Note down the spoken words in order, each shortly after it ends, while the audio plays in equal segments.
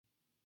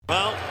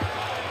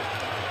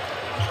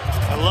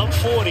love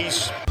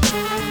 40s.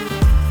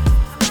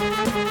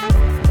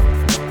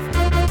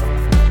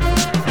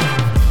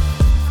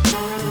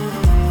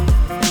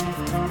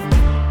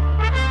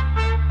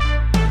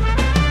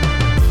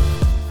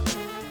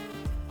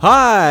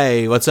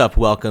 Hi, what's up?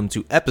 Welcome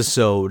to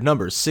episode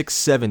number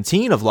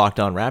 617 of Locked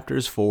On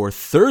Raptors for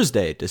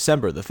Thursday,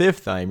 December the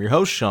 5th. I am your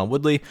host, Sean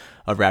Woodley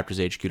of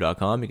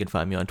RaptorsHQ.com. You can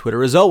find me on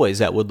Twitter as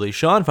always at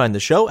WoodleySean. Find the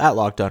show at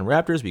Locked On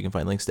Raptors, where you can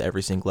find links to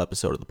every single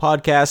episode of the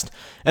podcast.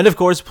 And of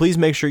course, please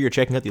make sure you're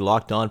checking out the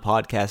Locked On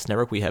Podcast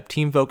Network. We have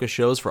team-focused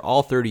shows for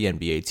all 30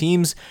 NBA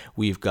teams.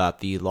 We've got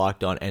the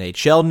Locked On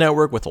NHL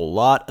Network with a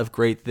lot of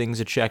great things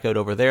to check out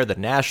over there. The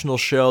National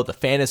Show, the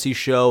Fantasy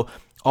Show,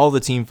 all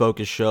the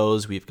team-focused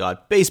shows. We've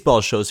got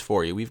baseball shows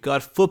for you. We've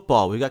got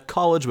football. We've got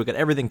college. We've got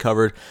everything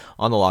covered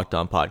on the Locked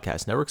On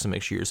Podcast Network. So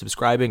make sure you're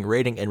subscribing,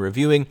 rating, and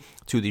reviewing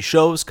to the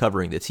shows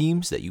covering the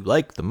teams that you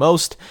like the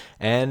most.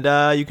 And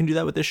you can do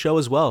that with this show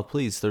as well.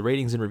 Please, the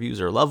ratings and reviews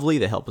are lovely.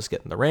 They help us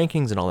get in the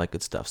rankings and all that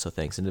good stuff. So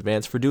thanks in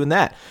advance for doing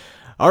that.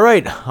 All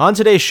right, on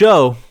today's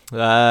show,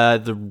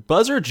 the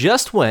buzzer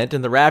just went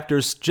and the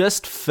Raptors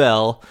just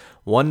fell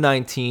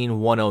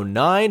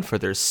 119-109 for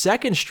their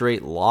second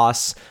straight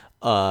loss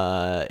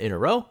in a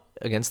row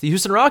against the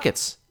Houston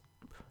Rockets.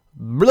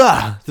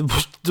 Blah!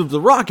 The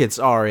Rockets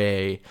are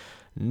a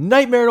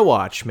nightmare to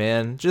watch,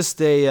 man.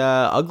 Just a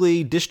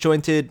ugly,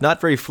 disjointed, not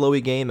very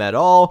flowy game at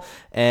all,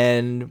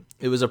 and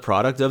it was a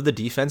product of the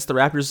defense the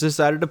Raptors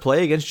decided to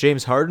play against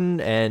James Harden,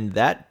 and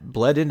that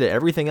bled into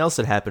everything else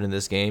that happened in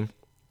this game.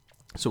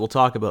 So we'll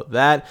talk about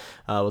that.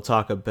 We'll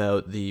talk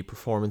about the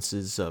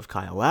performances of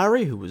Kyle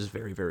Lowry, who was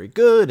very, very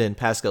good, and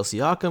Pascal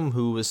Siakam,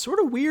 who was sort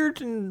of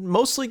weird and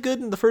mostly good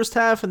in the first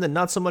half and then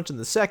not so much in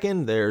the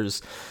second.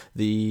 There's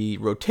the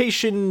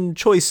rotation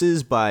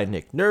choices by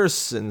Nick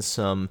Nurse and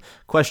some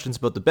questions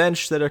about the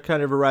bench that are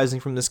kind of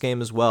arising from this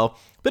game as well.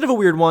 Bit of a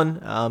weird one,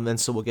 and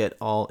so we'll get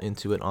all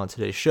into it on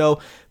today's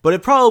show. But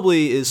it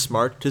probably is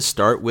smart to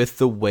start with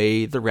the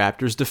way the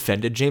Raptors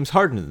defended James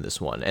Harden in this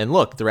one. And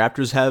look, the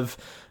Raptors have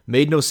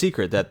made no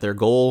secret that their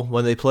goal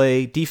when they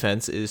play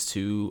defense is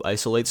to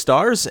isolate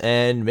stars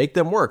and make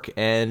them work.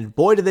 And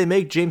boy, did they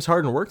make James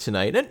Harden work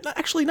tonight. And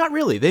actually, not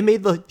really. They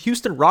made the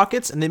Houston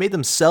Rockets and they made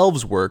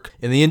themselves work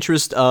in the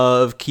interest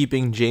of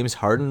keeping James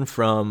Harden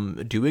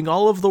from doing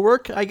all of the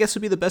work, I guess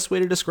would be the best way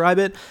to describe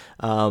it.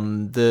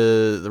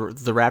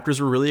 The Raptors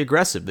were really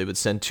aggressive. They would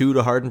send two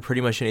to Harden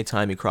pretty much any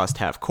time he crossed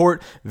half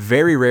court.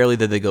 Very rarely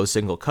did they go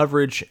single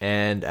coverage.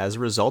 And as a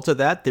result of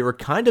that, they were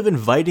kind of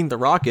inviting the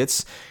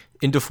Rockets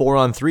into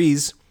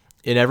 4-on-3s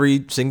in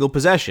every single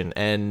possession.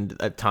 And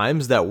at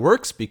times that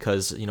works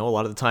because, a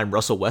lot of the time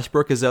Russell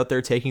Westbrook is out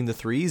there taking the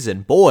threes,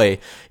 and boy,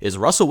 is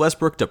Russell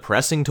Westbrook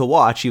depressing to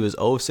watch. He was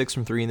 0 of 6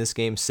 from 3 in this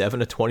game,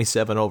 7 of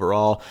 27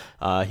 overall.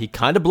 He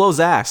kind of blows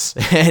ass.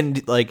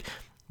 And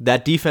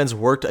that defense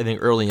worked, I think,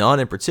 early on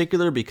in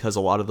particular because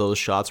a lot of those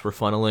shots were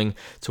funneling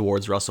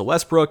towards Russell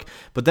Westbrook.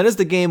 But then as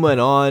the game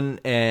went on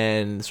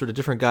and sort of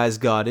different guys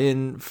got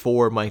in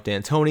for Mike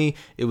D'Antoni,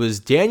 it was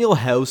Daniel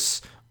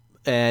House,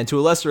 and to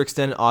a lesser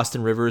extent,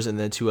 Austin Rivers, and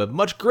then to a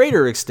much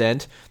greater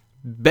extent,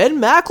 Ben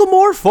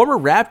McLemore, former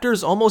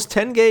Raptors almost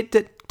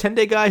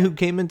 10-day guy who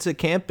came into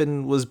camp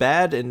and was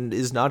bad and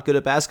is not good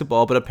at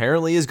basketball, but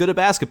apparently is good at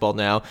basketball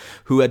now,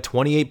 who had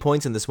 28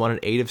 points in this one and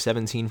 8 of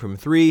 17 from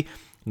 3.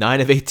 9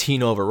 of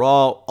 18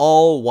 overall,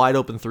 all wide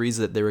open threes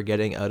that they were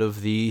getting out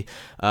of the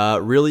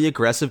really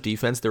aggressive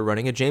defense they're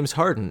running at James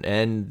Harden.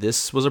 And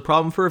this was a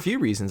problem for a few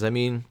reasons. I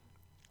mean,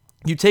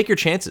 you take your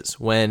chances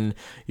when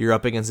you're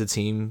up against a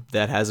team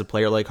that has a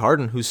player like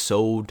Harden who's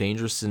so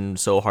dangerous and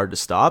so hard to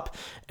stop.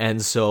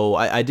 And so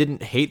I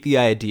didn't hate the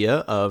idea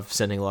of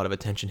sending a lot of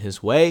attention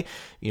his way.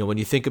 When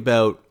you think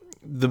about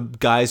the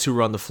guys who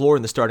were on the floor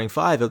in the starting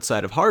five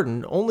outside of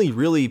Harden, only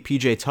really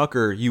PJ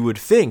Tucker, you would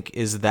think,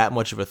 is that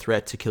much of a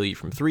threat to kill you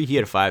from 3. He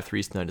had 5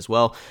 threes tonight as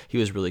well. He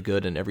was really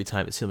good, and every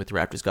time it seemed like the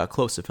Raptors got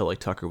close, it felt like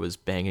Tucker was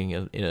banging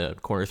in a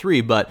corner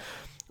 3. But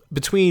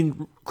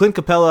between Clint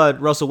Capella,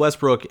 Russell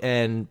Westbrook,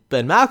 and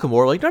Ben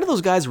McLemore, none of those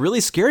guys really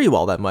scare you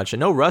all that much. I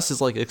know Russ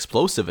is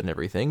explosive and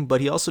everything,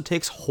 but he also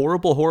takes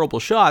horrible,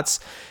 horrible shots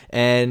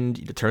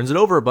and turns it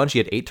over a bunch. He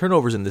had 8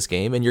 turnovers in this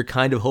game, and you're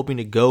kind of hoping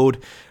to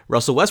goad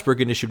Russell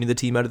Westbrook into shooting the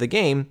team out of the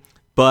game.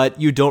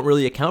 But you don't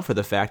really account for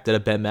the fact that a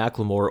Ben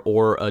McLemore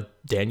or a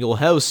Daniel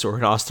House or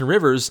an Austin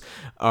Rivers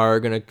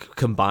are going to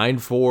combine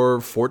for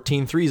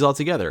 14 threes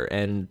altogether.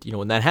 And,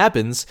 when that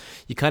happens,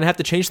 you kind of have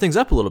to change things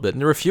up a little bit.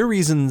 And there were a few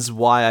reasons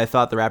why I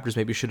thought the Raptors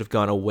maybe should have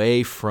gone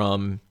away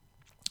from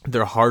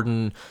their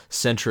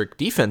Harden-centric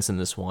defense in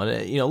this one.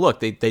 Look,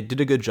 they did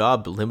a good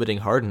job limiting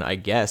Harden, I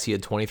guess. He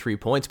had 23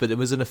 points, but it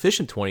was an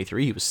efficient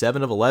 23. He was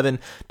 7 of 11,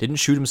 didn't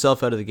shoot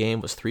himself out of the game,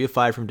 was 3 of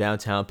 5 from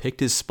downtown, picked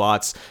his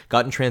spots,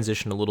 got in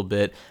transition a little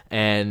bit,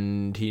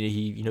 and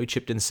he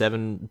chipped in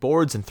 7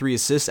 boards and 3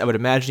 assists. I would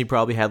imagine he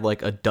probably had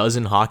a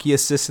dozen hockey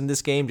assists in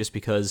this game, just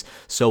because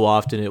so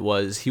often it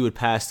was he would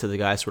pass to the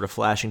guy sort of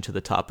flashing to the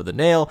top of the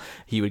nail,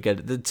 he would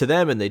get it to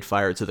them, and they'd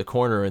fire it to the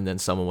corner, and then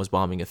someone was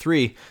bombing a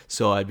 3.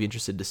 So I'd be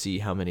interested to see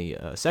how many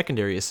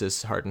secondary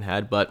assists Harden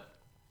had, but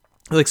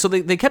Like, so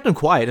they kept him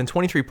quiet, and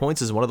 23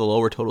 points is one of the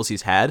lower totals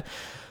he's had.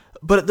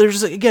 But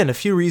there's, again, a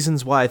few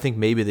reasons why I think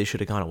maybe they should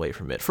have gone away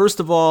from it.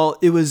 First of all,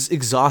 it was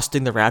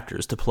exhausting the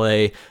Raptors to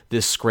play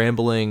this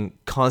scrambling,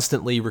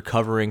 constantly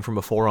recovering from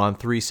a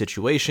 4-on-3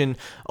 situation,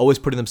 always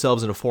putting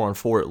themselves in a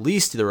 4-on-4 at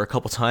least. There were a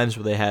couple times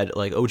where they had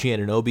like OG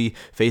Anunoby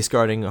face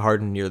guarding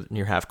Harden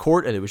near half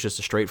court, and it was just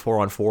a straight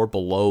 4-on-4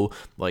 below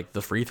like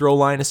the free throw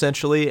line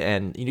essentially.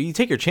 And you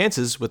take your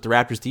chances with the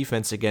Raptors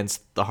defense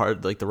against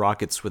the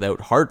Rockets without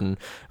Harden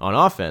on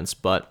offense,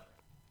 but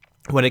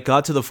when it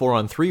got to the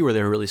 4-on-3 where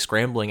they were really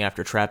scrambling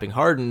after trapping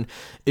Harden,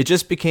 it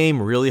just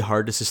became really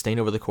hard to sustain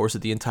over the course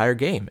of the entire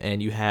game.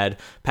 And you had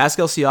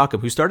Pascal Siakam,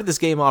 who started this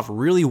game off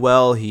really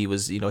well. He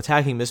was,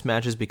 attacking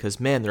mismatches because,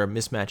 man, there are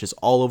mismatches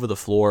all over the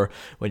floor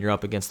when you're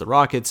up against the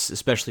Rockets,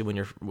 especially when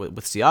you're with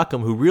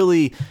Siakam, who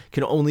really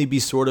can only be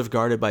sort of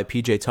guarded by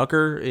PJ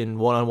Tucker in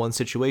one-on-one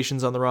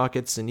situations on the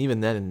Rockets. And even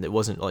then, it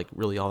wasn't like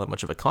really all that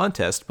much of a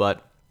contest,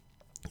 but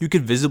you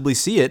could visibly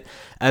see it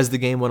as the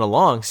game went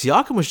along.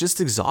 Siakam was just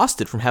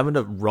exhausted from having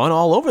to run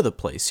all over the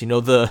place.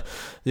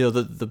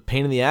 The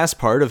pain in the ass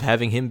part of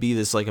having him be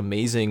this like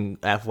amazing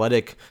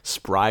athletic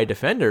spry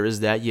defender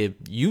is that you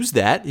use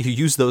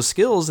those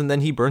skills, and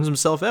then he burns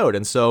himself out.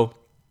 And so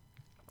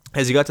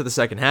as he got to the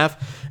second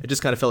half, it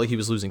just kind of felt like he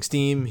was losing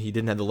steam. He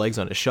didn't have the legs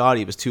on his shot.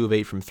 He was 2 of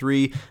 8 from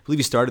 3. I believe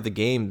he started the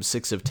game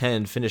 6 of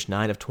 10, finished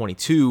 9 of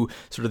 22,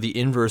 sort of the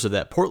inverse of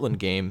that Portland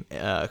game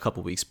a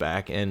couple weeks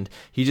back. And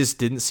he just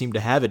didn't seem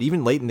to have it.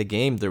 Even late in the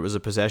game, there was a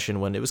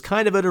possession when it was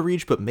kind of out of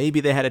reach, but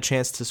maybe they had a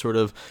chance to sort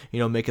of,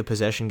 make a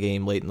possession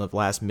game late in the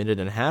last minute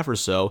and a half or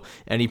so.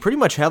 And he pretty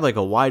much had like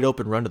a wide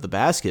open run to the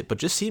basket, but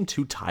just seemed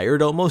too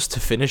tired almost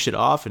to finish it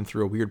off and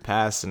threw a weird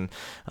pass. And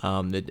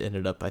it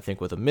ended up, I think,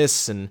 with a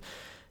miss. And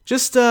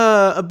just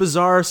a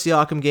bizarre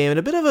Siakam game and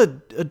a bit of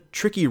a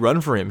tricky run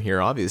for him here,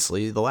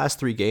 obviously. The last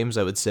 3 games,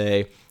 I would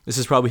say, this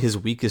is probably his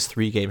weakest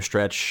 3-game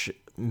stretch,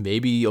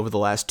 maybe over the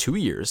last 2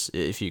 years,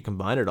 if you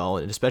combine it all,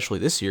 and especially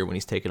this year when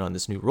he's taken on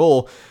this new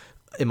role.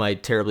 Am I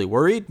terribly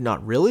worried?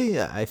 Not really.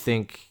 I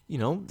think,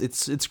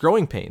 it's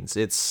growing pains.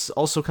 It's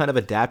also kind of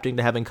adapting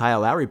to having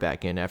Kyle Lowry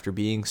back in after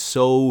being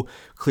so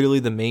clearly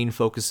the main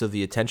focus of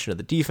the attention of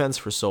the defense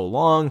for so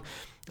long.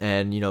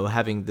 And,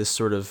 having this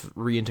sort of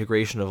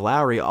reintegration of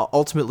Lowry,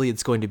 ultimately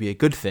it's going to be a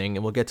good thing.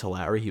 And we'll get to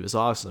Lowry. He was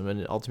awesome.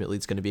 And ultimately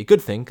it's going to be a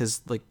good thing because,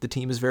 the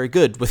team is very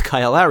good with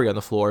Kyle Lowry on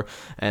the floor.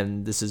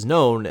 And this is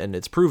known and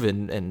it's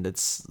proven. And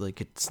it's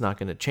not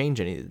going to change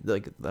any. I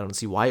don't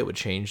see why it would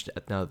change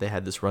now that they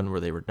had this run where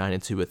they were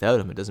 9-2 without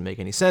him. It doesn't make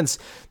any sense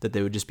that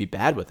they would just be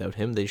bad without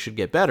him. They should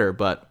get better.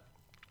 But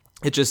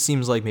it just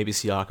seems like maybe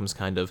Siakam's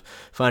kind of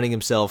finding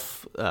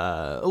himself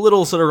a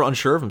little sort of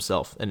unsure of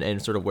himself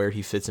and sort of where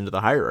he fits into the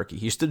hierarchy.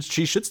 He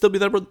should still be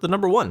the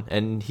number one,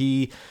 and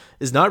he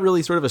is not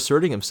really sort of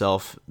asserting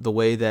himself the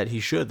way that he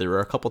should. There were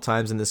a couple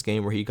times in this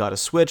game where he got a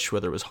switch,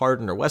 whether it was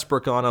Harden or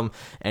Westbrook on him,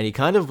 and he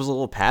kind of was a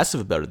little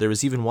passive about it. There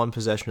was even one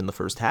possession in the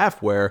first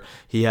half where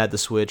he had the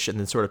switch and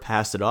then sort of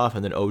passed it off,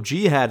 and then OG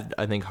had,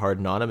 I think,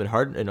 Harden on him,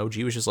 and OG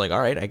was just like,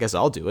 all right, I guess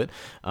I'll do it.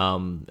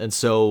 And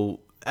so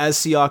as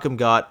Siakam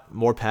got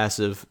more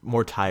passive,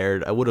 more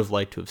tired, I would have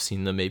liked to have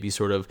seen them maybe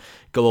sort of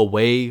go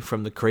away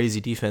from the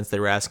crazy defense they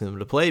were asking them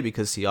to play,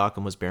 because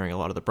Siakam was bearing a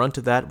lot of the brunt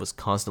of that, was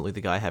constantly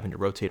the guy having to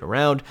rotate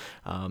around.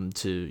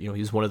 He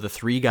was one of the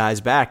 3 guys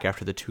back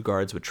after the 2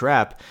 guards would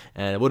trap,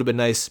 and it would have been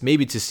nice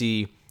maybe to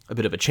see a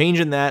bit of a change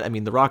in that. I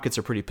mean, the Rockets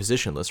are pretty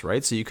positionless,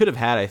 right? So you could have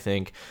had, I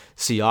think,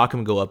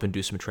 Siakam go up and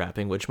do some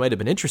trapping, which might have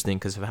been interesting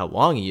because of how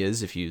long he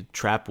is. If you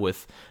trap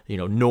with,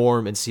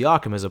 Norm and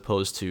Siakam as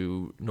opposed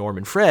to Norm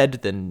and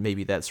Fred, then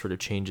maybe that sort of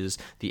changes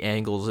the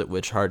angles at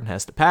which Harden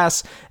has to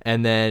pass,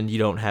 and then you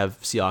don't have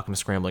Siakam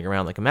scrambling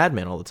around like a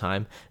madman all the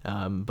time.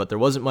 But there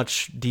wasn't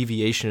much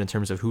deviation in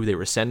terms of who they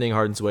were sending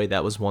Harden's way.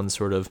 That was one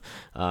sort of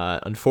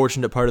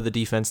unfortunate part of the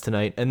defense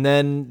tonight. And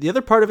then the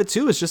other part of it,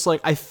 too, is just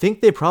I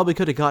think they probably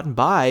could have gotten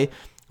by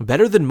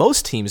better than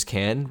most teams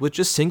can with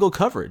just single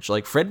coverage.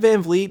 Fred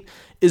VanVleet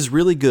is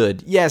really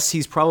good. Yes,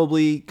 he's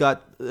probably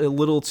got a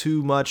little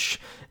too much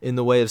in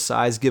the way of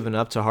size given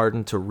up to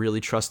Harden to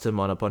really trust him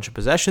on a bunch of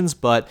possessions,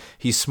 but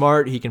he's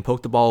smart. He can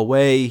poke the ball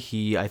away.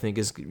 He, I think,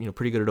 is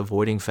pretty good at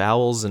avoiding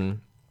fouls,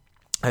 and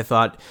I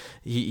thought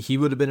he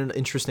would have been an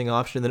interesting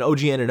option. And then OG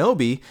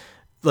Anunoby,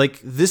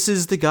 this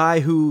is the guy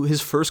who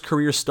his first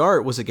career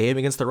start was a game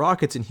against the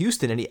Rockets in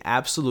Houston, and he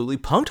absolutely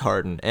punked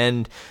Harden.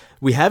 And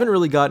we haven't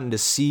really gotten to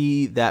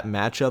see that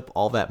matchup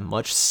all that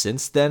much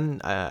since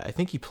then. I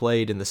think he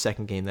played in the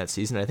second game that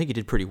season. I think he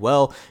did pretty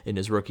well in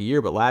his rookie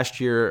year, but last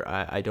year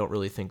I don't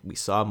really think we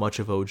saw much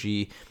of OG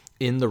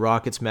in the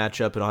Rockets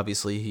matchup, and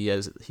obviously he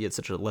had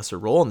such a lesser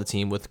role on the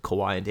team with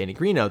Kawhi and Danny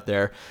Green out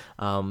there.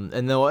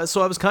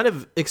 So I was kind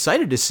of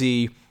excited to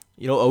see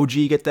OG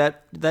get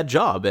that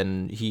job,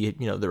 and he,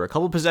 there were a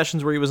couple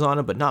possessions where he was on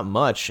him, but not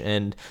much,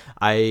 and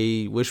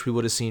I wish we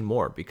would have seen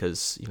more,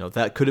 because,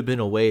 that could have been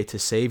a way to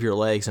save your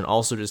legs and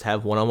also just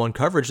have one-on-one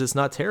coverage that's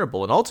not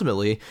terrible. And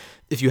ultimately,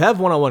 if you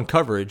have one-on-one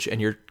coverage and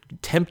you're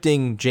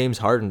tempting James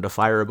Harden to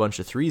fire a bunch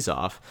of threes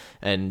off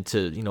and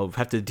to,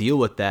 have to deal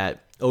with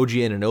that OG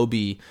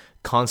Anunoby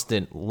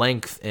constant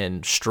length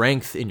and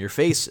strength in your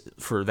face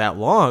for that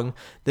long,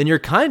 then you're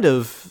kind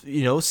of,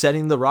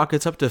 setting the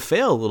Rockets up to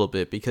fail a little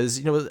bit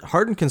because,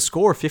 Harden can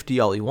score 50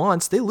 all he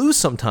wants. They lose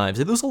sometimes.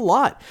 They lose a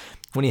lot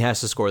when he has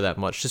to score that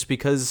much, just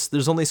because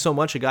there's only so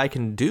much a guy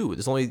can do.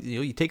 There's only,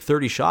 you take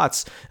 30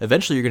 shots,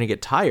 eventually you're going to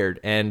get tired.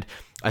 And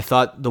I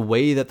thought the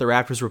way that the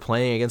Raptors were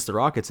playing against the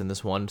Rockets in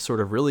this one sort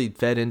of really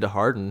fed into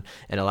Harden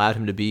and allowed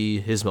him to be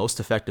his most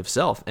effective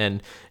self.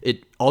 And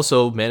it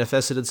also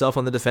manifested itself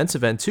on the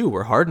defensive end too,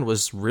 where Harden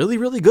was really,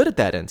 really good at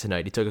that end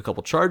tonight. He took a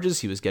couple charges,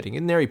 he was getting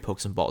in there, he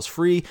poked some balls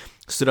free,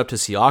 stood up to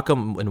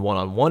Siakam in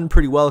one-on-one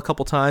pretty well a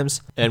couple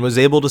times, and was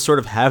able to sort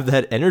of have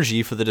that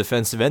energy for the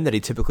defensive end that he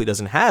typically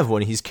doesn't have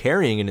when he's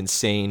carrying an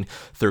insane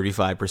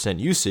 35%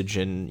 usage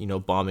and,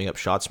 bombing up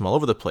shots from all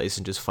over the place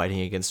and just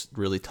fighting against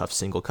really tough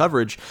single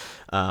coverage.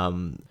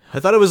 I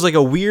thought it was like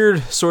a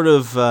weird sort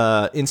of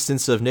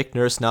instance of Nick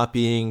Nurse not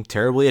being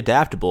terribly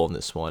adaptable in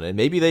this one. And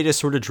maybe they just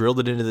sort of drilled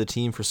it into the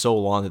team for so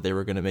long that they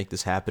were going to make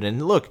this happen.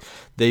 And look,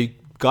 they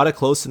got it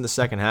close in the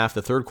second half.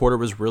 The third quarter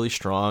was really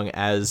strong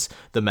as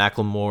the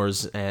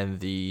McLemores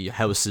and the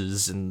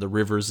Houses and the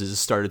Riverses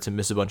started to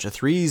miss a bunch of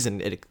threes, and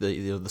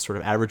the sort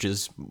of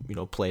averages,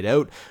 played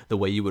out the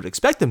way you would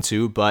expect them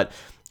to. But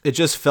it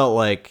just felt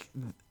like,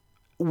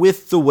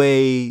 with the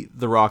way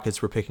the Rockets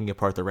were picking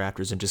apart the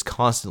Raptors and just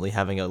constantly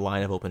having a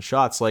line of open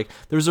shots, like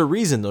there's a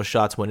reason those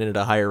shots went in at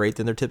a higher rate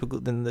than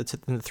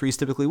the threes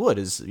typically would.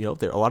 Is a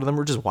lot of them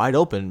were just wide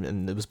open,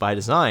 and it was by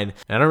design.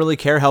 And I don't really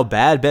care how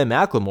bad Ben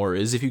McLemore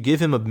is. If you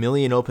give him a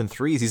million open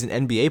threes, he's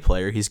an NBA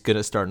player. He's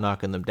gonna start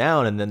knocking them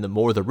down, and then the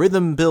more the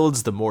rhythm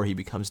builds, the more he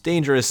becomes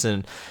dangerous.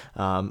 And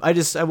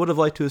I would have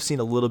liked to have seen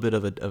a little bit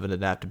of an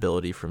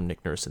adaptability from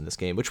Nick Nurse in this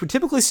game, which we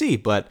typically see,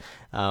 but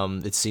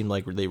it seemed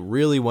like they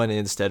really went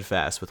in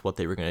steadfast with what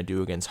they were going to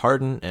do against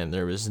Harden, and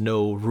there was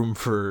no room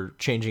for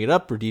changing it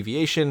up or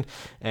deviation,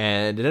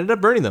 and it ended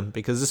up burning them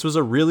because this was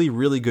a really,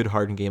 really good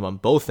Harden game on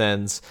both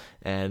ends,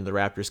 and the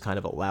Raptors kind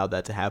of allowed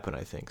that to happen,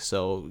 I think.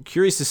 So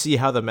curious to see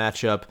how the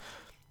matchup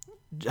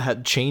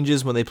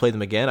changes when they play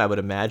them again. I would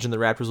imagine the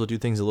Raptors will do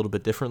things a little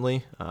bit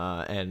differently,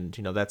 and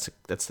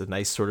that's the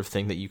nice sort of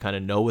thing that you kind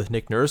of know with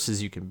Nick Nurse,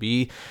 is you can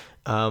be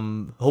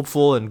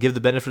hopeful and give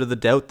the benefit of the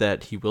doubt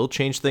that he will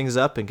change things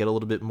up and get a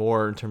little bit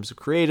more in terms of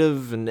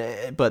creative.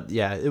 But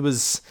yeah, it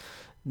was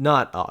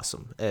not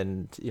awesome.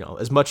 And,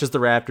 as much as the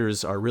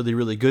Raptors are really,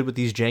 really good with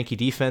these janky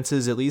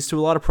defenses, it leads to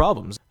a lot of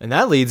problems. And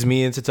that leads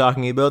me into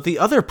talking about the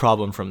other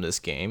problem from this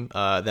game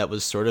that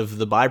was sort of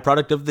the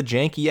byproduct of the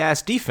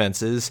janky-ass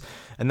defenses,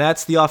 and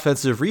that's the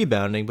offensive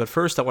rebounding. But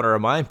first, I want to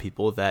remind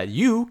people that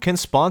you can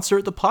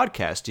sponsor the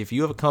podcast. If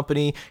you have a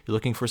company, you're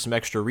looking for some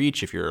extra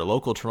reach, if you're a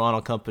local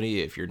Toronto company,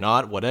 if you're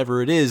not,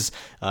 whatever it is,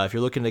 if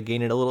you're looking to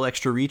gain a little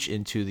extra reach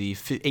into the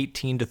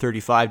 18 to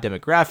 35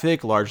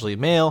 demographic, largely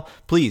male,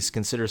 please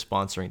consider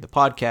sponsoring the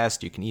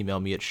podcast. You can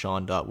email me at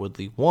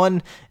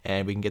sean.woodley1,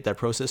 and we can get that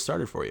process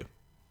started for you.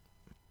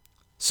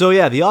 So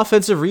yeah, the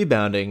offensive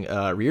rebounding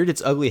reared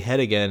its ugly head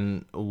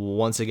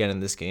once again in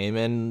this game.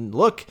 And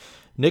look,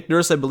 Nick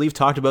Nurse, I believe,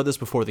 talked about this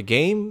before the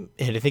game,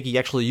 and I think he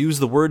actually used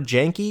the word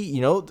janky.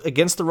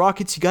 Against the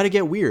Rockets, you got to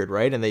get weird,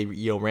 right? And they,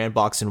 ran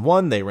box and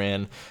one. They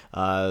ran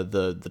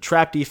the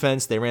trap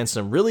defense. They ran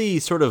some really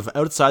sort of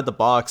outside the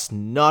box,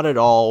 not at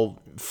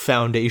all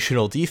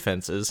foundational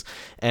defenses.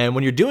 And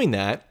when you're doing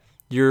that,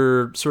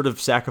 you're sort of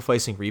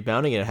sacrificing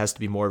rebounding, and it has to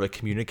be more of a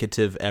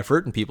communicative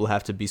effort, and people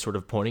have to be sort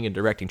of pointing and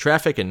directing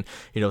traffic, and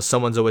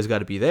someone's always got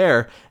to be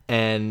there.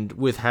 And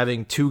with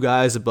having two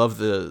guys above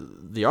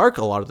the arc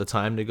a lot of the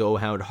time to go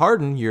hound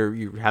Harden,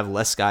 you have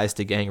less guys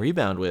to gang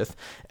rebound with.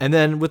 And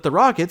then with the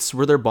Rockets,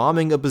 where they're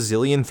bombing a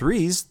bazillion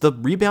threes, the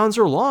rebounds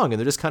are long and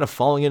they're just kind of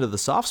falling into the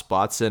soft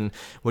spots. And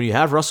when you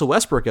have Russell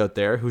Westbrook out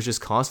there who's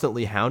just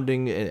constantly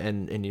hounding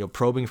and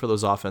probing for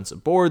those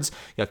offensive boards,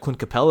 you got Clint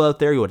Capella out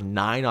there who had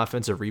 9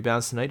 offensive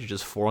rebounds tonight,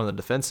 just 4 on the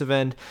defensive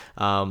end.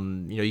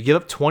 You give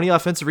up 20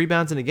 offensive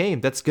rebounds in a game,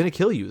 that's going to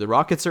kill you. The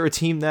Rockets are a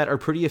team that are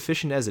pretty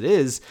efficient as it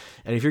is,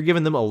 and if you're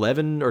giving them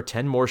 11 or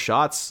 10 more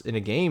shots in a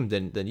game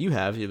than you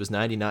have, it was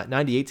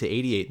 98 to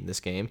 88 in this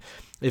game.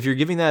 If you're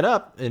giving that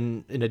up,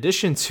 in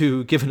addition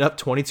to giving up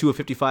 22 of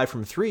 55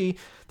 from 3,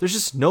 there's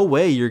just no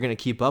way you're going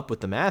to keep up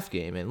with the math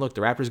game. And look,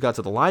 the Raptors got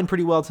to the line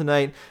pretty well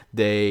tonight.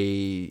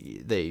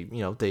 They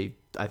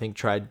I think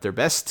tried their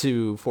best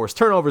to force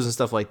turnovers and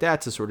stuff like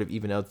that to sort of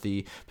even out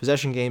the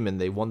possession game, and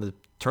they won the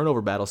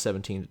turnover battle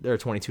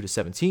 22 to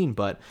 17,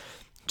 but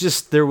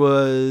just there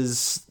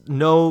was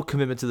no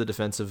commitment to the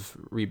defensive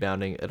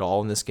rebounding at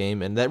all in this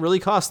game, and that really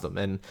cost them.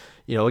 And,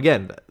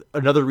 again,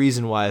 another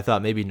reason why I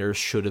thought maybe Nurse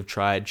should have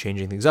tried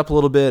changing things up a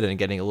little bit and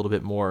getting a little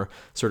bit more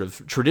sort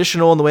of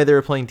traditional in the way they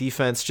were playing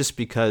defense, just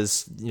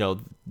because,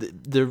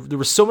 there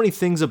were so many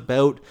things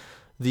about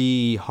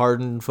the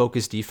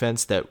Harden-focused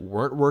defense that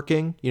weren't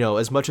working.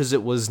 As much as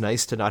it was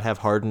nice to not have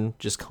Harden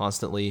just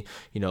constantly,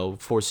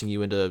 forcing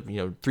you into,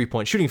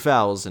 3-point shooting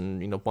fouls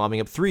and, bombing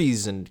up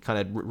threes and kind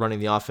of running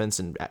the offense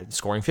and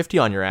scoring 50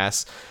 on your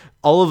ass,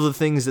 all of the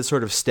things that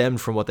sort of stemmed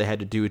from what they had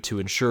to do to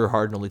ensure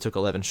Harden only took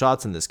 11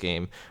 shots in this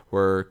game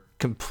were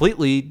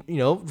completely,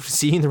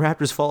 seeing the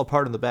Raptors fall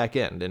apart on the back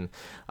end. And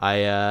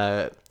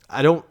I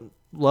don't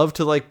love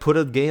to like put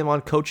a game on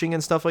coaching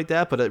and stuff like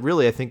that, but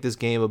I think this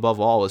game above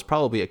all is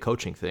probably a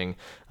coaching thing,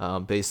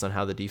 based on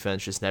how the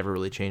defense just never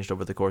really changed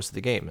over the course of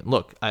the game. And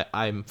look,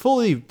 I'm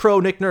fully pro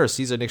Nick Nurse.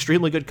 He's an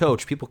extremely good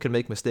coach. People can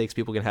make mistakes.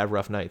 People can have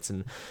rough nights.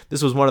 And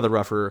this was one of the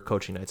rougher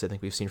coaching nights I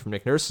think we've seen from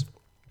Nick Nurse.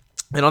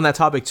 And on that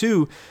topic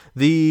too,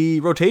 the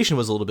rotation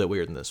was a little bit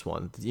weird in this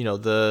one.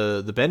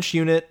 The bench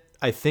unit,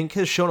 I think,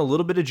 has shown a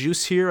little bit of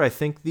juice here. I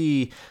think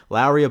the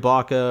Lowry,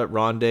 Ibaka,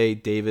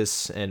 Rondae,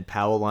 Davis, and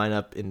Powell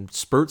lineup in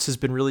spurts has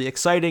been really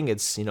exciting.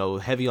 It's,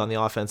 heavy on the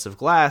offensive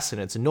glass,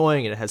 and it's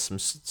annoying, and it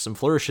has some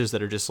flourishes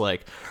that are just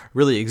like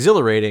really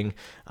exhilarating.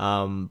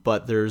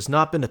 But there's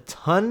not been a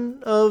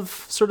ton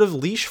of sort of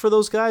leash for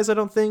those guys, I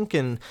don't think.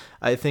 And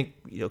I think,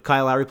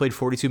 Kyle Lowry played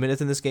 42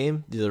 minutes in this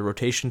game. The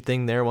rotation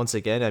thing there, once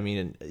again, I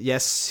mean,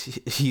 yes,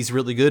 he's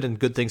really good and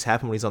good things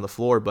happen when he's on the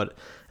floor, but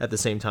at the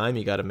same time,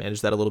 you got to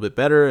manage that a little bit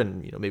better. And,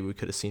 maybe we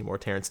could have seen more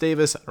Terrence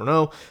Davis. I don't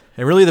know.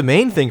 And really the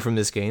main thing from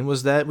this game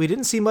was that we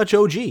didn't see much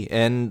OG.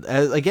 And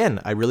again,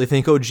 I really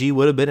think OG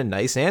would have been a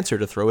nice answer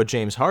to throw at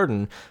James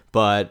Harden,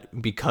 but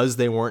because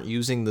they weren't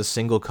using the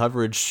single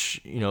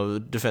coverage,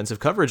 defensive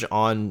coverage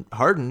on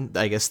Harden,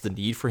 I guess the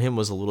need for him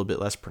was a little bit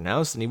less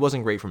pronounced, and he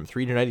wasn't great from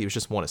three tonight. He was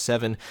just 1 of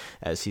 7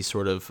 as he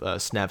sort of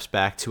snaps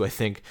back to, I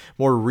think,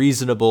 more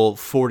reasonable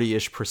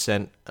 40-ish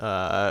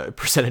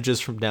percentages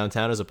from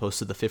downtown as opposed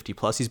to the 50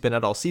 plus he's been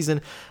at all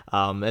season.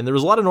 And there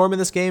was a lot of Norm in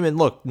this game, and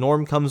look,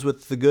 Norm comes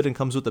with the good and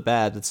comes with the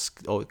bad. It's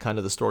kind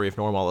of the story of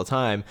Norm all the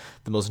time.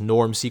 The most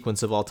Norm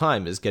sequence of all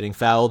time is getting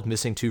fouled,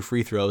 missing 2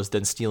 free throws,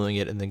 then stealing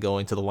it, and then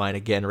going to the line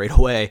again right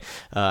away,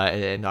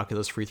 and knocking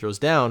those free throws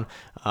down.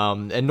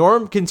 And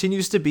Norm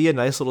continues to be a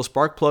nice little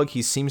spark plug.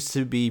 He seems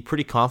to be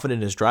pretty confident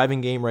in his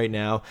driving game right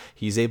now.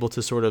 He's able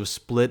to sort of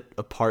split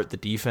apart the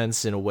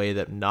defense in a way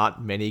that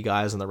not many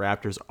guys on the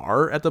Raptors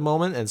are at the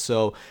moment. And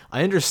so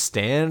I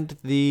understand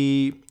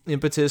the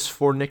impetus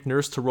for Nick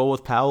Nurse to roll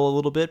with Powell a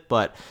little bit,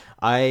 but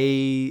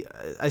I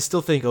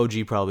still think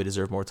OG probably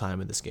deserved more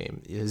time in this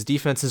game. His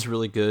defense is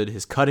really good.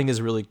 His cutting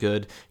is really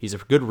good. He's a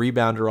good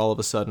rebounder all of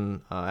a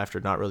sudden, after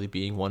not really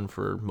being one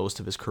for most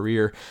of his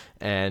career,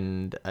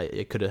 and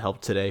it could have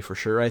helped today for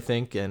sure, I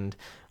think. And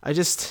I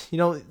just,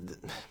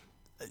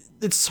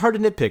 it's hard to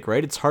nitpick,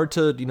 right? It's hard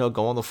to,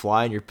 go on the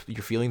fly and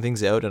you're feeling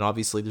things out, and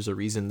obviously there's a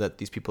reason that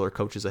these people are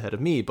coaches ahead of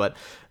me, but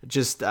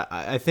just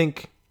I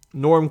think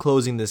Norm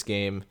closing this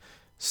game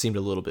seemed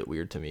a little bit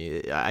weird to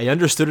me. I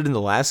understood it in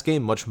the last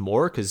game much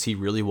more because he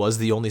really was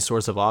the only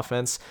source of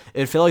offense.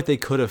 It felt like they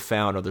could have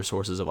found other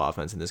sources of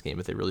offense in this game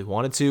if they really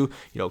wanted to.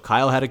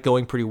 Kyle had it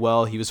going pretty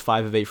well. He was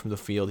 5 of 8 from the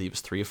field. He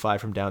was 3 of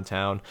 5 from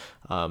downtown,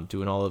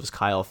 doing all of his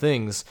Kyle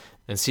things.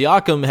 And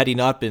Siakam, had he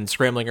not been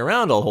scrambling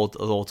around the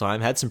whole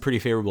time, had some pretty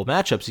favorable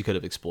matchups he could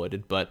have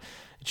exploited, but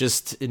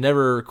it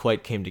never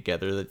quite came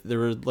together. There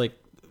were like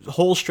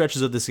whole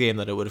stretches of this game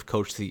that I would have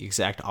coached the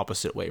exact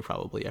opposite way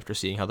probably after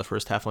seeing how the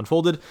first half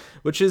unfolded,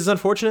 which is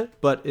unfortunate,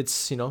 but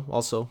it's,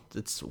 also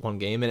it's one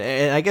game.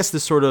 And I guess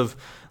this sort of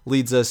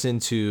leads us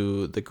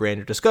into the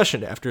grander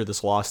discussion after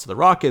this loss to the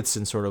Rockets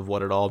and sort of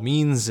what it all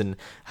means and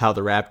how the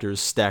Raptors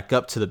stack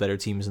up to the better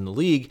teams in the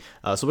league.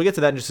 So we'll get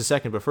to that in just a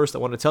second, but first I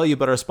want to tell you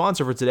about our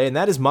sponsor for today, and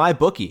that is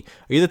MyBookie.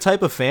 Are you the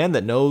type of fan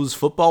that knows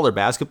football or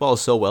basketball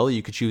so well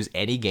you could choose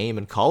any game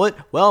and call it?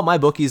 Well,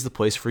 MyBookie is the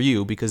place for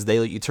you because they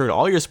let you turn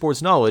all your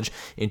sports knowledge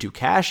into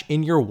cash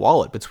in your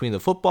wallet. Between the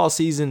football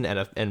season and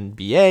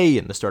NBA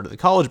and the start of the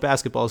college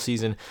basketball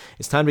season,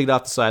 it's time to get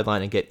off the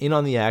sideline and get in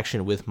on the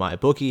action with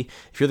MyBookie.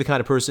 If you're the kind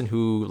of person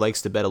who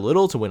likes to bet a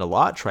little to win a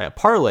lot, try a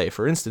parlay.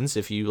 For instance,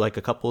 if you like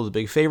a couple of the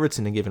big favorites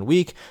in a given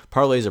week,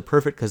 parlays are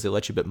perfect because they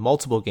let you bet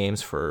multiple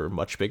games for a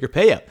much bigger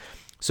payout.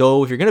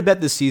 So if you're going to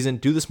bet this season,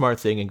 do the smart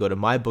thing and go to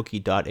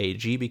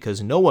mybookie.ag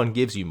because no one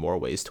gives you more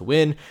ways to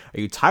win. Are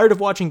you tired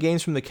of watching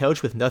games from the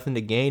couch with nothing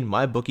to gain?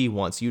 MyBookie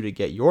wants you to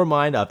get your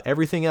mind off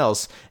everything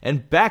else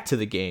and back to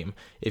the game.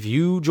 If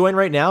you join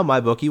right now,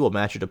 MyBookie will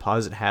match your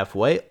deposit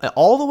halfway,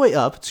 all the way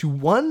up to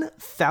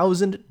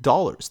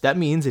 $1,000. That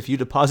means if you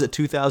deposit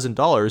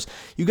 $2,000,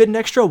 you get an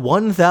extra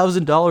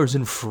 $1,000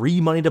 in free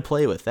money to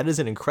play with. That is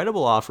an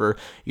incredible offer.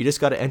 You just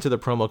got to enter the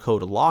promo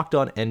code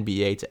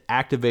LOCKEDONNBA to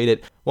activate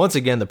it. Once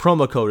again, the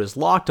promo code is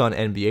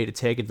LOCKEDONNBA to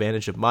take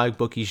advantage of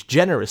MyBookie's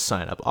generous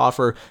sign-up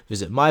offer.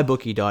 Visit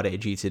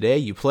mybookie.ag today.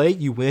 You play,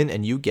 you win,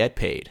 and you get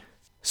paid.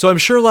 So I'm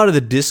sure a lot of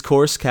the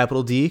discourse,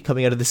 capital D,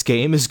 coming out of this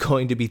game is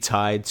going to be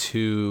tied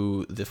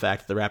to the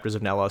fact that the Raptors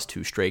have now lost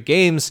 2 straight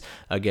games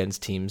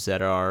against teams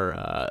that are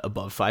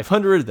above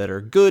 500, that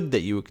are good, that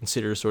you would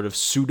consider sort of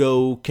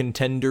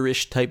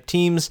pseudo-contender-ish type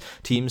teams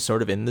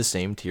sort of in the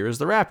same tier as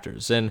the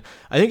Raptors. And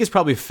I think it's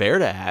probably fair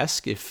to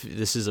ask if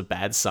this is a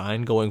bad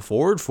sign going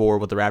forward for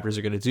what the Raptors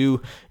are going to do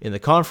in the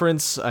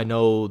conference. I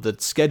know the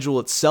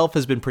schedule itself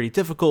has been pretty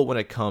difficult when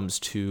it comes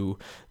to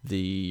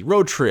the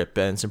road trip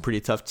and some pretty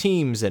tough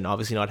teams, and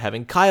obviously not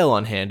having Kyle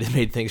on hand, it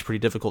made things pretty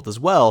difficult as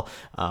well,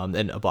 and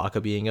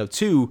Ibaka being out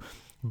too.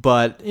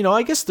 But,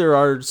 I guess there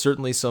are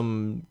certainly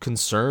some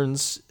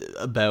concerns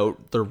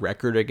about the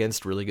record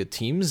against really good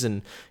teams.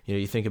 And,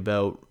 you think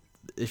about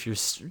if you're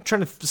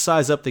trying to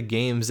size up the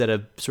games that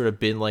have sort of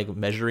been like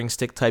measuring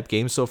stick type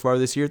games so far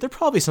this year, they're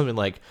probably something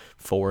like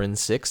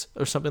 4-6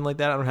 or something like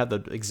that. I don't have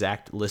the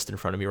exact list in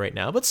front of me right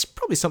now, but it's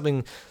probably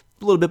something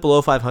a little bit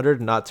below 500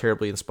 and not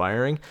terribly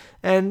inspiring.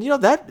 And,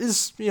 that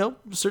is,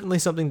 certainly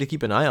something to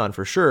keep an eye on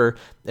for sure.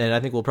 And I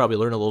think we'll probably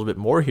learn a little bit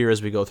more here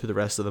as we go through the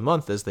rest of the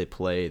month as they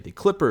play the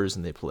Clippers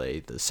and they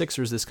play the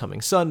Sixers this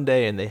coming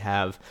Sunday, and they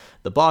have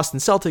the Boston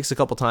Celtics a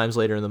couple times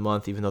later in the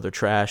month, even though they're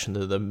trash, and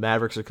the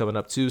Mavericks are coming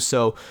up too.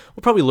 So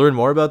we'll probably learn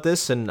more about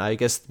this. And I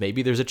guess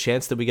maybe there's a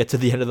chance that we get to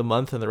the end of the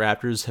month and the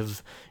Raptors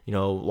have,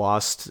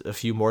 lost a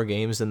few more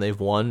games than they've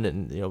won,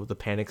 and, the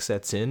panic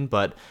sets in.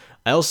 But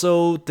I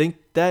also think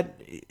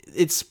that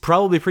it's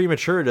probably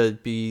premature to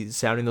be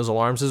sounding those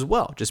alarms as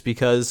well, just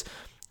because,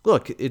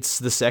 look, it's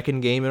the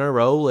second game in a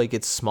row. Like,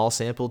 it's small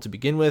sample to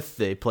begin with.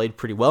 They played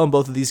pretty well in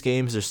both of these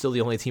games. They're still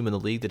the only team in the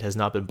league that has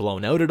not been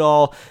blown out at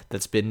all,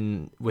 that's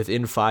been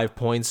within 5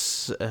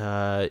 points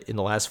in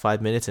the last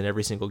 5 minutes in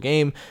every single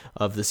game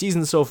of the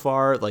season so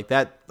far. Like,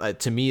 that,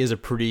 to me, is a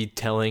pretty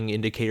telling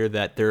indicator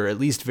that they're at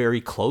least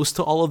very close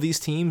to all of these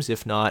teams,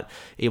 if not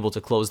able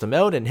to close them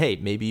out. And, hey,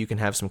 maybe you can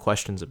have some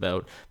questions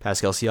about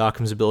Pascal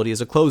Siakam's ability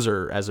as a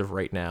closer as of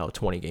right now,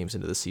 20 games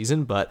into the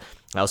season, but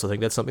I also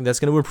think that's something that's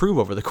going to improve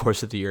over the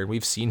course of the year. And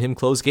we've seen him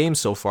close games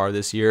so far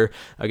this year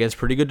against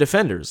pretty good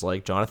defenders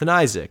like Jonathan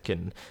Isaac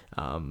and,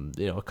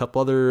 a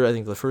couple other, I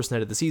think the first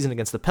night of the season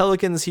against the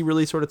Pelicans, he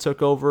really sort of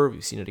took over.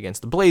 We've seen it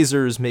against the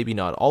Blazers, maybe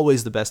not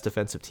always the best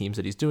defensive teams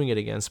that he's doing it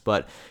against,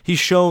 but he's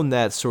shown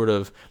that sort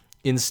of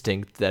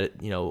instinct that,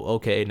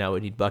 okay, now I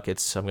need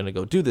buckets, I'm going to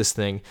go do this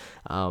thing.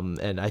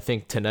 And I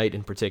think tonight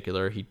in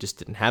particular, he just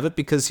didn't have it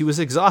because he was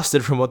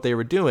exhausted from what they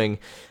were doing.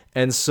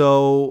 And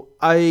so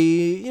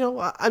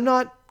I'm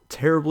not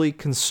terribly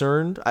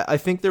concerned. I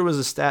think there was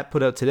a stat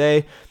put out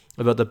today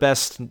about the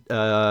best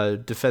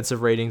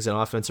defensive ratings and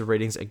offensive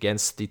ratings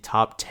against the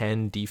top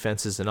 10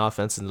 defenses and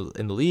offense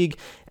in the league.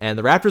 And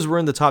the Raptors were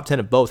in the top 10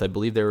 of both. I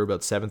believe they were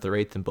about 7th or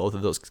 8th in both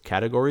of those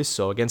categories.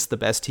 So against the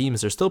best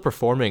teams, they're still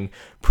performing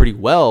pretty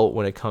well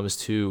when it comes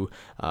to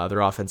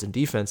their offense and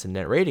defense and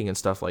net rating and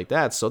stuff like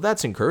that. So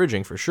that's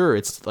encouraging for sure.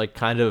 It's like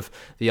kind of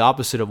the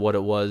opposite of what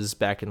it was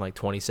back in like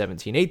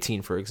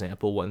 2017-18, for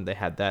example, when they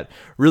had that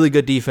really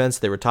good defense.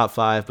 They were top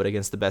 5, but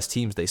against the best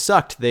teams, they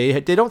sucked. They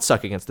don't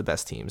suck against the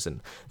best teams,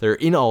 and they're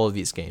in all of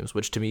these games,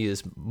 which to me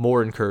is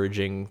more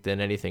encouraging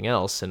than anything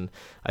else. And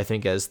I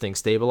think as things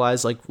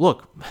stabilize, like,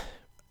 look,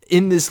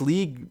 in this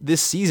league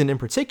this season in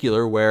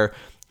particular, where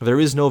there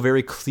is no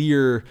very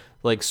clear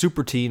like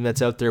super team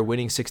that's out there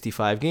winning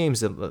 65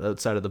 games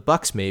outside of the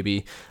Bucks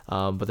maybe,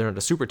 but they're not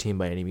a super team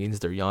by any means.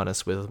 They're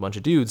Giannis with a bunch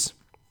of dudes.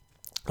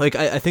 Like,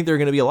 I think there are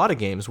going to be a lot of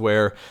games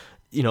where,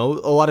 a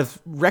lot of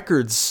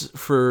records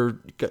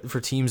for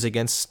teams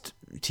against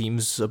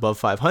teams above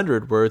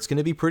 500 where it's going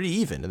to be pretty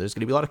even, and there's going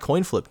to be a lot of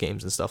coin flip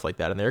games and stuff like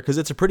that in there because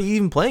it's a pretty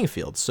even playing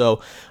field.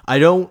 So I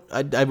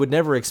would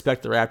never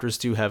expect the Raptors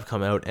to have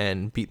come out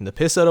and beaten the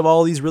piss out of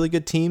all these really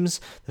good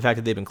teams. The fact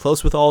that they've been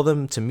close with all of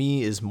them, to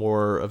me, is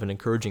more of an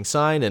encouraging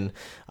sign, and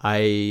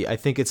I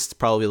think it's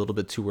probably a little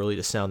bit too early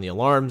to sound the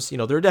alarms.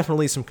 There are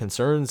definitely some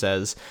concerns,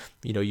 as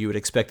you would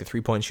expect the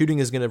three-point shooting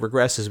is going to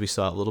regress, as we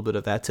saw a little bit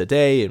of that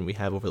today, and we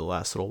have over the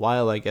last little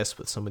while, I guess,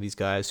 with some of these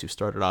guys who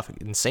started off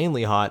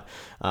insanely hot.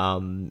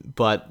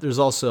 But there's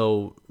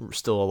also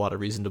still a lot of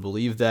reason to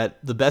believe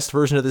that the best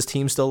version of this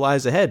team still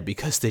lies ahead,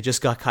 because they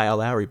just got Kyle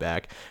Lowry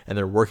back and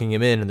they're working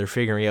him in and they're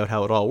figuring out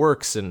how it all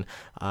works. And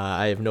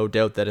I have no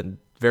doubt that in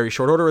very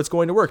short order it's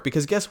going to work,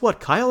 because guess what?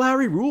 Kyle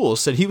Lowry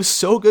rules, and he was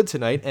so good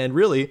tonight. And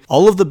really,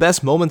 all of the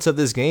best moments of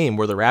this game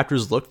where the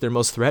Raptors looked their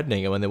most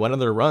threatening and when they went on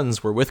their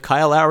runs were with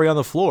Kyle Lowry on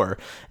the floor.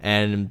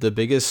 And the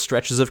biggest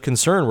stretches of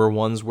concern were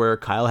ones where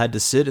Kyle had to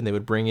sit and they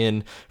would bring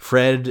in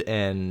Fred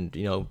and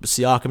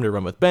Siakam to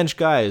run with bench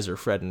guys, or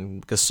Fred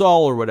and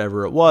Gasol, or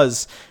whatever it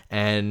was.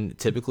 And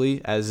typically,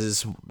 as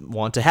is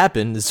wont to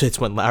happen, it's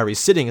when Lowry's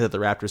sitting that the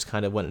Raptors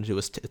kind of went into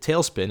a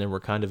tailspin and were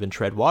kind of in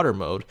tread water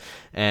mode.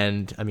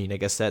 And I mean, I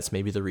guess that's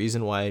maybe the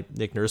reason why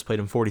Nick Nurse played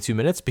him 42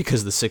 minutes,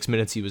 because the 6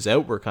 minutes he was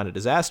out were kind of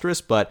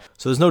disastrous. But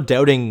so there's no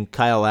doubting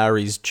Kyle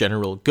Lowry's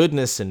general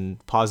goodness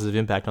and positive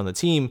impact on the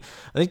team.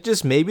 I think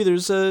just maybe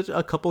there's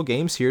a couple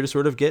games here to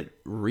sort of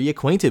get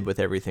reacquainted with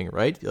everything,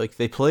 right? Like,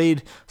 they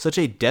played such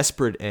a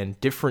desperate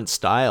and different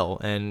style,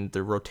 and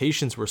the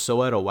rotations were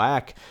so out of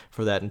whack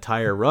for that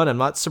entire run. I'm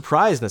not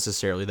surprised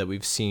necessarily that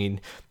we've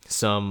seen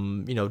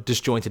some,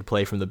 disjointed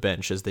play from the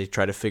bench as they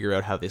try to figure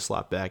out how they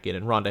slot back in.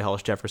 And Rondae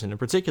Hollis-Jefferson in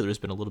particular has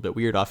been a little bit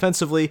weird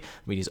offensively.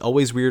 I mean, he's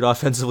always weird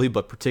offensively,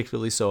 but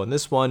particularly so in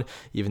this one,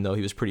 even though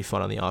he was pretty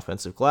fun on the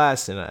offensive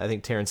glass. And I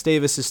think Terrence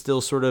Davis is still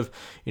sort of,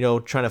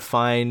 trying to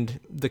find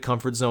the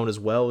comfort zone as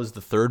well as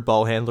the third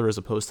ball handler as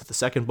opposed to the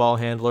second ball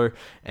handler.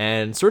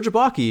 And Serge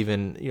Ibaka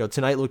even,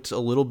 tonight looked a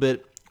little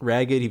bit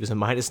ragged. He was a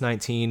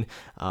 -19.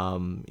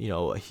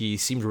 He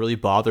seemed really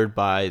bothered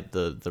by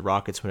the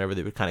Rockets whenever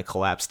they would kind of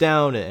collapse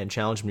down and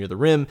challenge him near the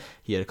rim.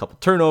 He had a couple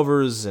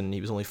turnovers, and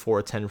he was only 4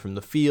 of 10 from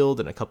the field,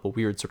 and a couple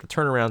weird sort of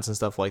turnarounds and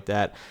stuff like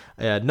that.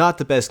 Not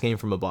the best game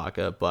from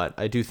Ibaka, but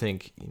I do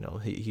think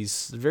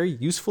he's a very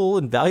useful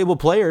and valuable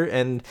player,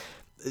 and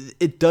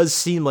it does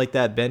seem like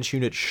that bench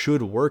unit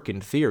should work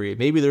in theory.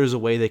 Maybe there's a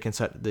way they can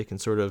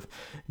sort of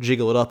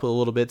jiggle it up a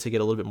little bit to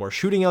get a little bit more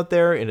shooting out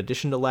there, in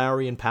addition to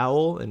Lowry and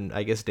Powell, and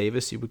I guess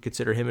Davis, you would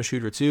consider him a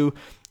shooter too.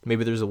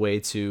 Maybe there's a way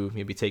to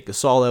maybe take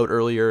Gasol out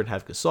earlier and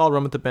have Gasol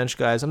run with the bench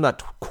guys. I'm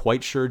not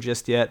quite sure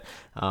just yet,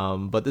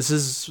 but this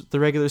is the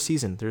regular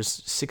season.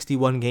 There's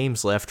 61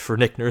 games left for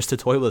Nick Nurse to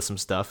toy with some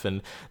stuff,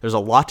 and there's a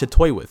lot to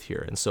toy with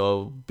here. And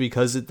so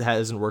because it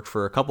hasn't worked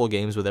for a couple of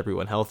games with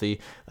everyone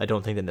healthy, I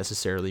don't think that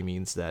necessarily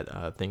means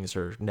that things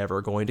are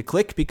never going to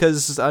click,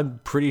 because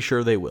I'm pretty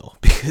sure they will.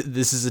 Because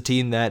this is a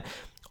team that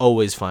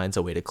always finds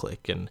a way to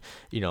click, and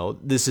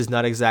this is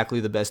not exactly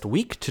the best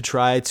week to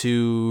try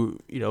to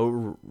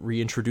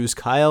reintroduce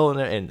Kyle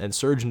and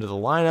surge into the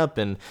lineup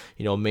and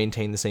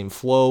maintain the same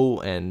flow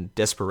and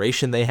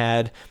desperation they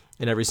had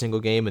in every single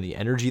game, and the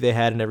energy they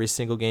had in every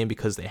single game,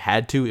 because they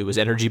had to. It was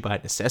energy by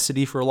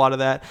necessity for a lot of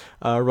that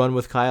run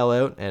with Kyle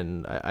out.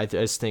 And I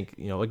just think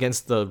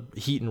against the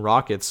Heat and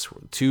Rockets,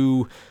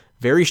 two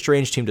very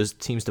strange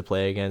teams to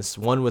play against.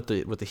 One with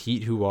the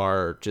Heat, who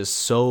are just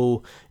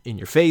so in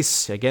your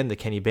face. Again, the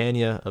Kenny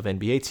Bania of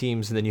NBA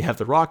teams. And then you have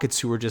the Rockets,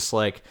 who are just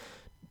like,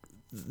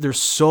 they're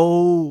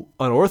so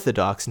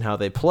unorthodox in how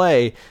they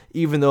play,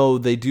 even though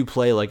they do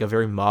play like a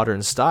very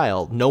modern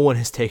style. No one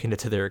has taken it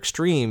to their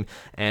extreme,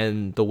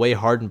 and the way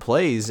Harden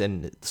plays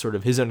and sort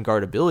of his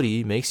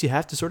unguardability makes you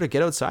have to sort of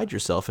get outside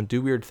yourself and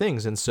do weird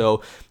things. And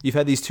so you've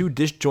had these two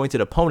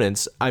disjointed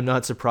opponents. I'm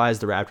not surprised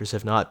the Raptors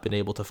have not been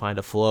able to find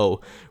a flow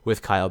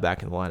with Kyle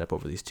back in the lineup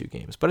over these two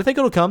games. But I think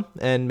it'll come,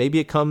 and maybe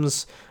it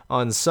comes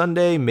on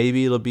Sunday.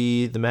 Maybe it'll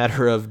be the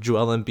matter of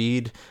Joel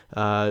Embiid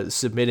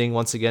submitting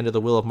once again to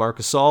the will of Marc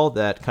Gasol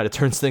that kind of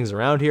turns things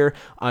around here.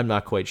 I'm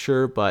not quite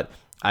sure, but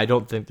I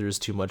don't think there's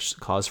too much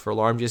cause for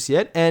alarm just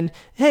yet. And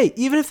hey,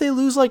 even if they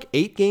lose like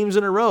 8 games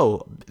in a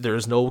row,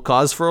 there's no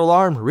cause for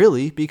alarm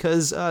really,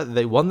 because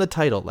they won the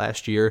title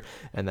last year,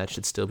 and that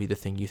should still be the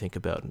thing you think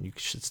about. And you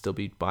should still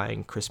be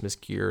buying Christmas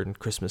gear and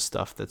Christmas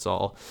stuff that's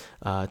all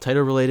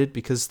title related,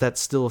 because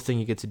that's still a thing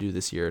you get to do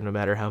this year, no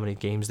matter how many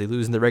games they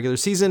lose in the regular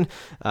season.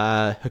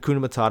 Hakuna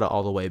Matata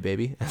all the way,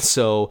 baby. And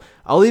so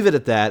I'll leave it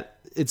at that.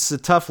 It's a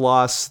tough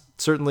loss.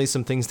 Certainly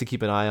some things to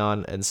keep an eye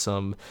on, and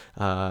some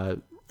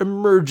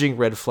emerging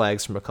red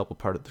flags from a couple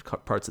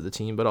parts of the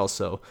team, but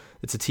also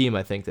it's a team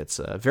I think that's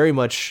very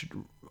much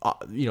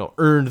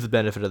earned the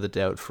benefit of the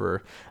doubt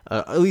for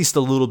at least a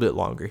little bit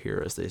longer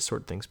here as they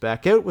sort things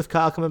back out with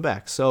Kyle coming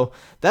back. So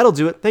that'll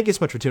do it. Thank you so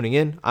much for tuning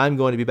in. I'm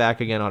going to be back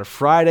again on a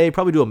Friday,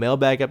 probably do a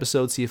mailbag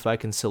episode, see if I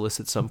can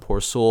solicit some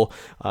poor soul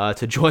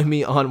to join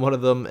me on one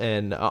of them,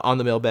 and on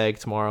the mailbag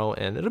tomorrow,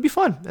 and it'll be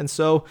fun. And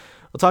so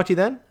I'll talk to you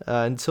then.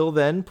 Until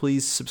then,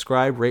 please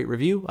subscribe, rate,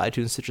 review,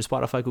 iTunes, Stitcher,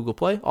 Spotify, Google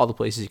Play, all the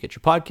places you get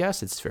your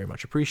podcasts. It's very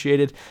much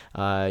appreciated.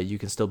 You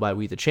can still buy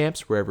We the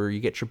Champs wherever you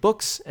get your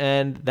books,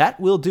 and that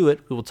will do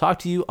it. We will talk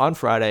to you on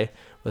Friday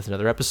with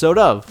another episode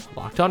of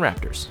Locked On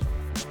Raptors.